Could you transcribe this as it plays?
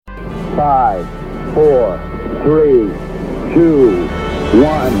5, 4, 3, 2,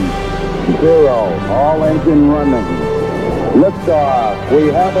 1, 0. All engine running. Liftoff. We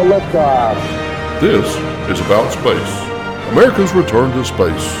have a liftoff. This is About Space, America's return to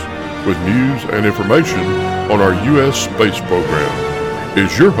space, with news and information on our U.S. space program.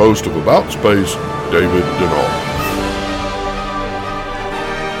 Is your host of About Space, David Denard.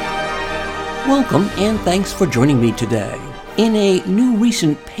 Welcome and thanks for joining me today. In a new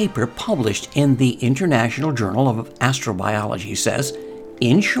recent paper published in the International Journal of Astrobiology says,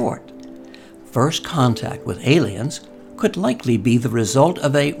 in short, first contact with aliens could likely be the result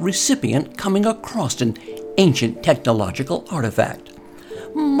of a recipient coming across an ancient technological artifact,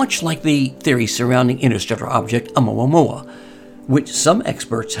 much like the theory surrounding interstellar object Oumuamua, which some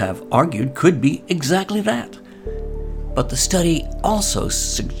experts have argued could be exactly that. But the study also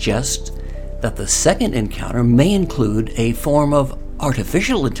suggests that the second encounter may include a form of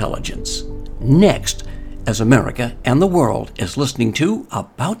artificial intelligence. Next, as America and the world is listening to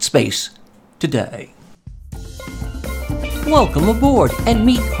About Space today. Welcome aboard and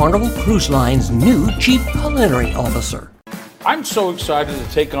meet Carnival Cruise Line's new Chief Culinary Officer. I'm so excited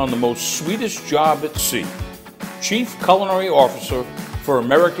to take on the most sweetest job at sea, Chief Culinary Officer for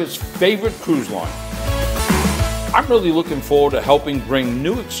America's favorite cruise line. I'm really looking forward to helping bring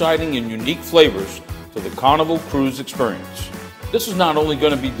new, exciting, and unique flavors to the Carnival Cruise experience. This is not only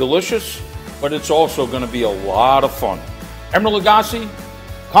going to be delicious, but it's also going to be a lot of fun. Emeril Lagasse,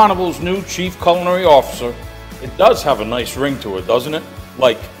 Carnival's new Chief Culinary Officer. It does have a nice ring to it, doesn't it?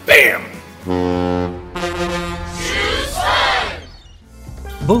 Like, BAM!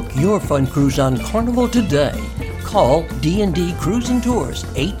 Book your fun cruise on Carnival today. Call D&D Cruise and Tours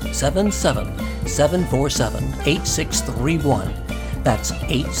 877-747-8631. That's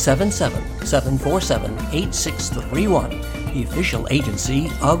 877-747-8631, the official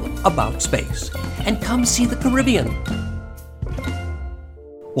agency of About Space. And come see the Caribbean.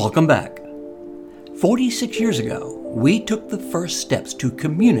 Welcome back. 46 years ago, we took the first steps to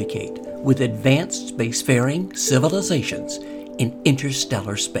communicate with advanced spacefaring civilizations in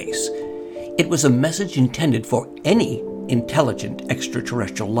interstellar space. It was a message intended for any intelligent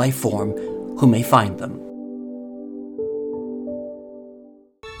extraterrestrial life form who may find them.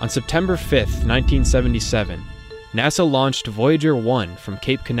 On September 5th, 1977, NASA launched Voyager 1 from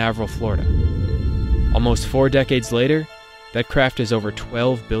Cape Canaveral, Florida. Almost 4 decades later, that craft is over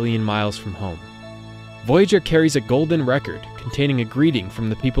 12 billion miles from home. Voyager carries a golden record containing a greeting from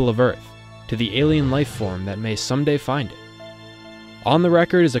the people of Earth to the alien life form that may someday find it. On the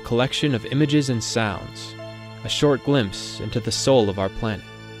record is a collection of images and sounds, a short glimpse into the soul of our planet.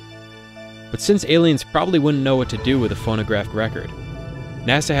 But since aliens probably wouldn't know what to do with a phonographed record,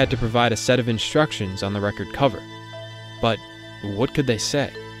 NASA had to provide a set of instructions on the record cover. But what could they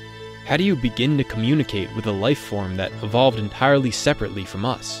say? How do you begin to communicate with a life form that evolved entirely separately from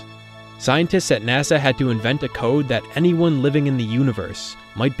us? Scientists at NASA had to invent a code that anyone living in the universe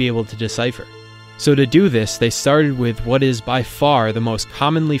might be able to decipher. So to do this, they started with what is by far the most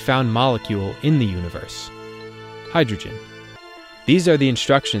commonly found molecule in the universe: hydrogen. These are the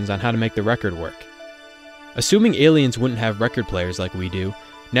instructions on how to make the record work. Assuming aliens wouldn't have record players like we do,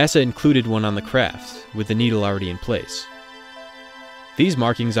 NASA included one on the craft, with the needle already in place. These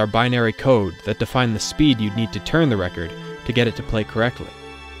markings are binary code that define the speed you'd need to turn the record to get it to play correctly.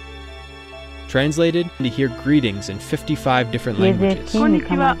 Translated, to hear greetings in 55 different languages. Hello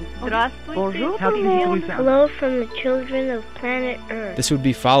from the children of planet Earth. This would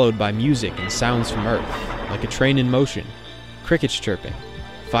be followed by music and sounds from Earth, like a train in motion, crickets chirping,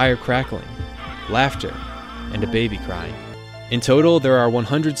 fire crackling, laughter, and a baby crying. In total, there are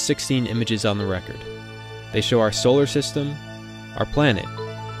 116 images on the record. They show our solar system, our planet,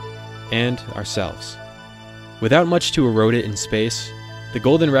 and ourselves. Without much to erode it in space, the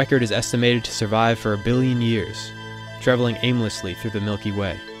golden record is estimated to survive for 1 billion years, traveling aimlessly through the Milky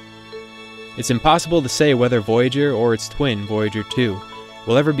Way. It's impossible to say whether Voyager or its twin, Voyager 2,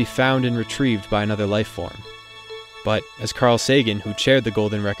 will ever be found and retrieved by another life form. But, as Carl Sagan, who chaired the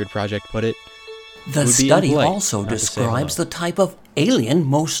Golden Record Project, put it, the study also describes the type of alien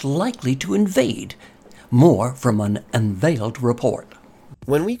most likely to invade. More from an unveiled report.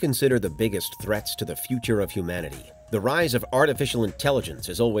 When we consider the biggest threats to the future of humanity, the rise of artificial intelligence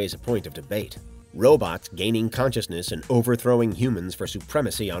is always a point of debate. Robots gaining consciousness and overthrowing humans for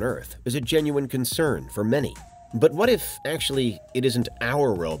supremacy on Earth is a genuine concern for many. But what if, actually, it isn't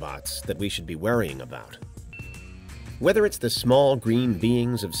our robots that we should be worrying about? Whether it's the small green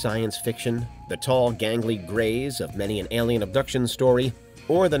beings of science fiction, the tall gangly grays of many an alien abduction story,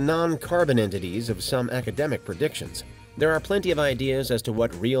 or the non-carbon entities of some academic predictions, There are plenty of ideas as to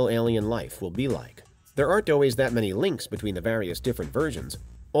what real alien life will be like. There aren't always that many links between the various different versions,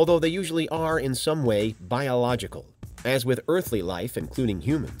 although they usually are in some way biological. As with earthly life, including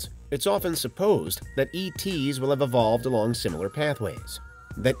humans, it's often supposed that ETs will have evolved along similar pathways.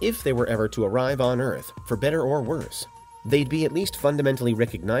 That if they were ever to arrive on Earth, for better or worse, they'd be at least fundamentally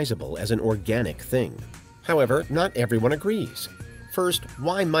recognizable as an organic thing. However, not everyone agrees. First,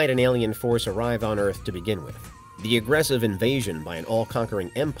 why might an alien force arrive on Earth to begin with? The aggressive invasion by an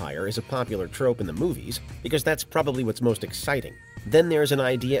all-conquering empire is a popular trope in the movies because that's probably what's most exciting. Then there's an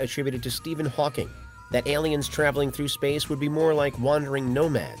idea attributed to Stephen Hawking, that aliens traveling through space would be more like wandering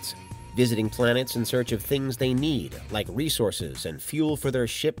nomads, visiting planets in search of things they need, like resources and fuel for their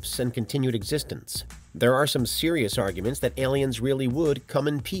ships and continued existence. There are some serious arguments that aliens really would come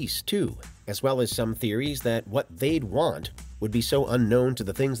in peace, too, as well as some theories that what they'd want would be so unknown to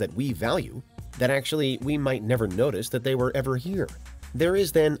the things that we value that actually we might never notice that they were ever here. There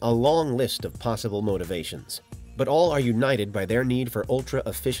is then a long list of possible motivations, but all are united by their need for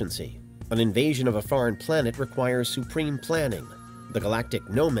ultra-efficiency. An invasion of a foreign planet requires supreme planning. The galactic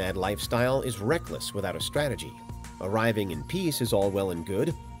nomad lifestyle is reckless without a strategy. Arriving in peace is all well and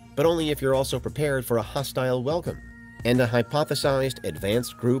good, but only if you're also prepared for a hostile welcome. And a hypothesized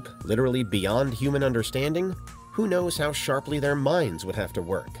advanced group literally beyond human understanding? Who knows how sharply their minds would have to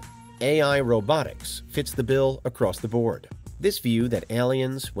work? AI robotics fits the bill across the board. This view that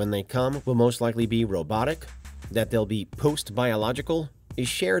aliens, when they come, will most likely be robotic, that they'll be post-biological, is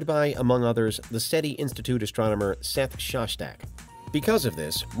shared by, among others, the SETI Institute astronomer Seth Shostak. Because of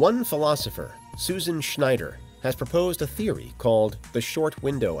this, one philosopher, Susan Schneider, has proposed a theory called the short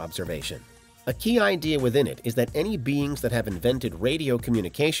window observation. A key idea within it is that any beings that have invented radio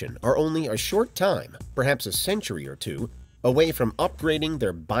communication are only a short time, perhaps a century or two, away from upgrading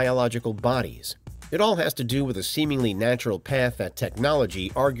their biological bodies. It all has to do with a seemingly natural path that technology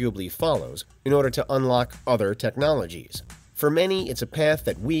arguably follows in order to unlock other technologies. For many, it's a path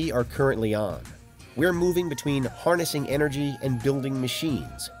that we are currently on. We're moving between harnessing energy and building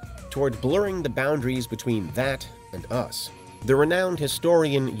machines, toward blurring the boundaries between that and us. The renowned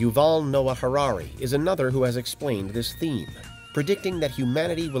historian Yuval Noah Harari is another who has explained this theme, predicting that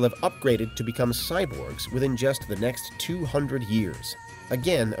humanity will have upgraded to become cyborgs within just the next 200 years.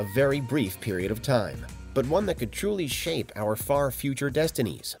 Again, a very brief period of time, but one that could truly shape our far future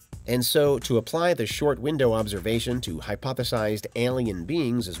destinies. And so, to apply the short window observation to hypothesized alien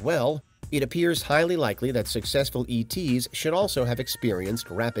beings as well, it appears highly likely that successful ETs should also have experienced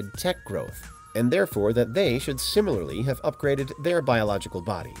rapid tech growth, and therefore that they should similarly have upgraded their biological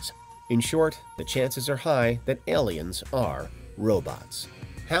bodies. In short, the chances are high that aliens are robots.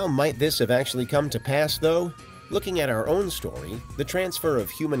 How might this have actually come to pass, though? Looking at our own story, the transfer of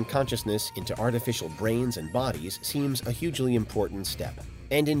human consciousness into artificial brains and bodies seems a hugely important step.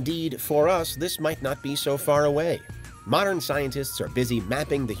 And indeed, for us, this might not be so far away. Modern scientists are busy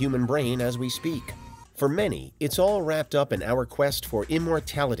mapping the human brain as we speak. For many, it's all wrapped up in our quest for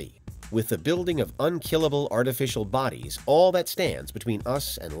immortality, with the building of unkillable artificial bodies all that stands between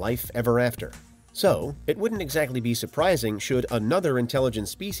us and life ever after. So, it wouldn't exactly be surprising should another intelligent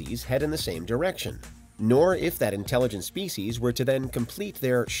species head in the same direction, nor if that intelligent species were to then complete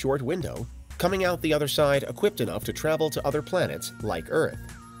their short window, coming out the other side equipped enough to travel to other planets like Earth.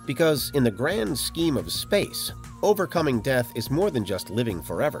 Because in the grand scheme of space, overcoming death is more than just living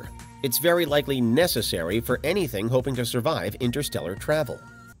forever. It's very likely necessary for anything hoping to survive interstellar travel.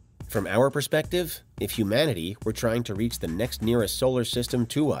 From our perspective, if humanity were trying to reach the next nearest solar system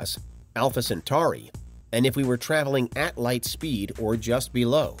to us, Alpha Centauri, and if we were traveling at light speed or just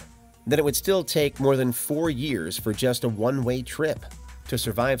below, then it would still take more than 4 years for just a one-way trip. To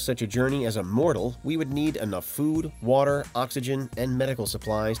survive such a journey as a mortal, we would need enough food, water, oxygen, and medical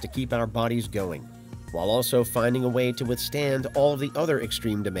supplies to keep our bodies going, while also finding a way to withstand all of the other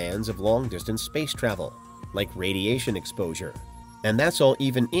extreme demands of long-distance space travel, like radiation exposure. And that's all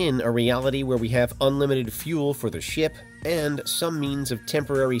even in a reality where we have unlimited fuel for the ship and some means of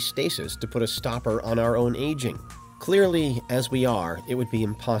temporary stasis to put a stopper on our own aging. Clearly, as we are, it would be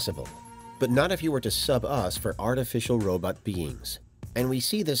impossible. But not if you were to sub us for artificial robot beings. And we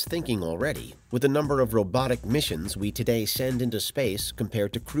see this thinking already with the number of robotic missions we today send into space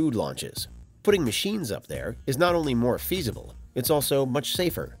compared to crewed launches. Putting machines up there is not only more feasible, it's also much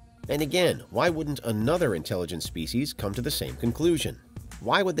safer. And again, why wouldn't another intelligent species come to the same conclusion?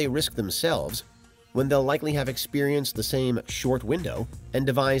 Why would they risk themselves when they'll likely have experienced the same short window and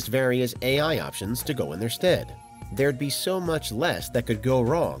devised various AI options to go in their stead? There'd be so much less that could go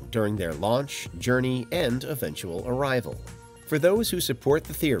wrong during their launch, journey, and eventual arrival. For those who support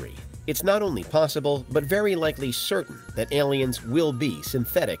the theory, It's not only possible, but very likely certain that aliens will be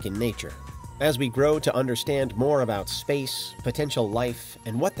synthetic in nature. As we grow to understand more about space, potential life,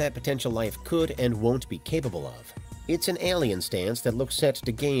 and what that potential life could and won't be capable of, it's an alien stance that looks set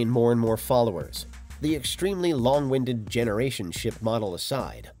to gain more and more followers. The extremely long-winded generation ship model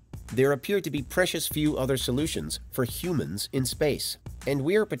aside, there appear to be precious few other solutions for humans in space, and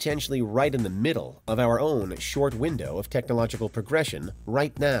we're potentially right in the middle of our own short window of technological progression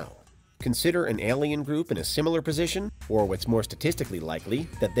right now. Consider an alien group in a similar position, or what's more statistically likely,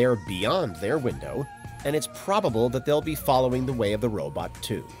 that they're beyond their window, and it's probable that they'll be following the way of the robot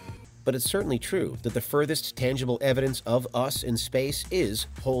too. But it's certainly true that the furthest tangible evidence of us in space is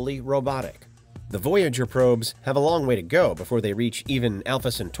wholly robotic. The Voyager probes have a long way to go before they reach even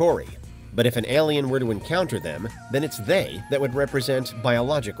Alpha Centauri, but if an alien were to encounter them, then it's they that would represent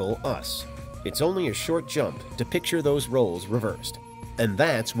biological us. It's only a short jump to picture those roles reversed. And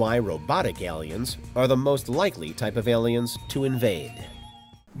that's why robotic aliens are the most likely type of aliens to invade.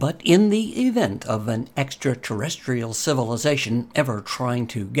 But in the event of an extraterrestrial civilization ever trying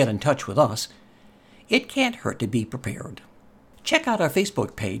to get in touch with us, it can't hurt to be prepared. Check out our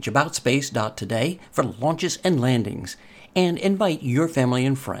Facebook page, aboutspace.today, for launches and landings, and invite your family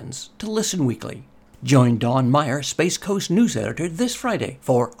and friends to listen weekly. Join Dawn Meyer, Space Coast News Editor, this Friday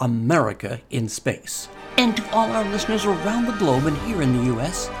for America in Space. And to all our listeners around the globe and here in the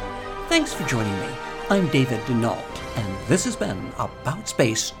U.S., thanks for joining me. I'm David Denault, and this has been About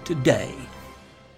Space Today.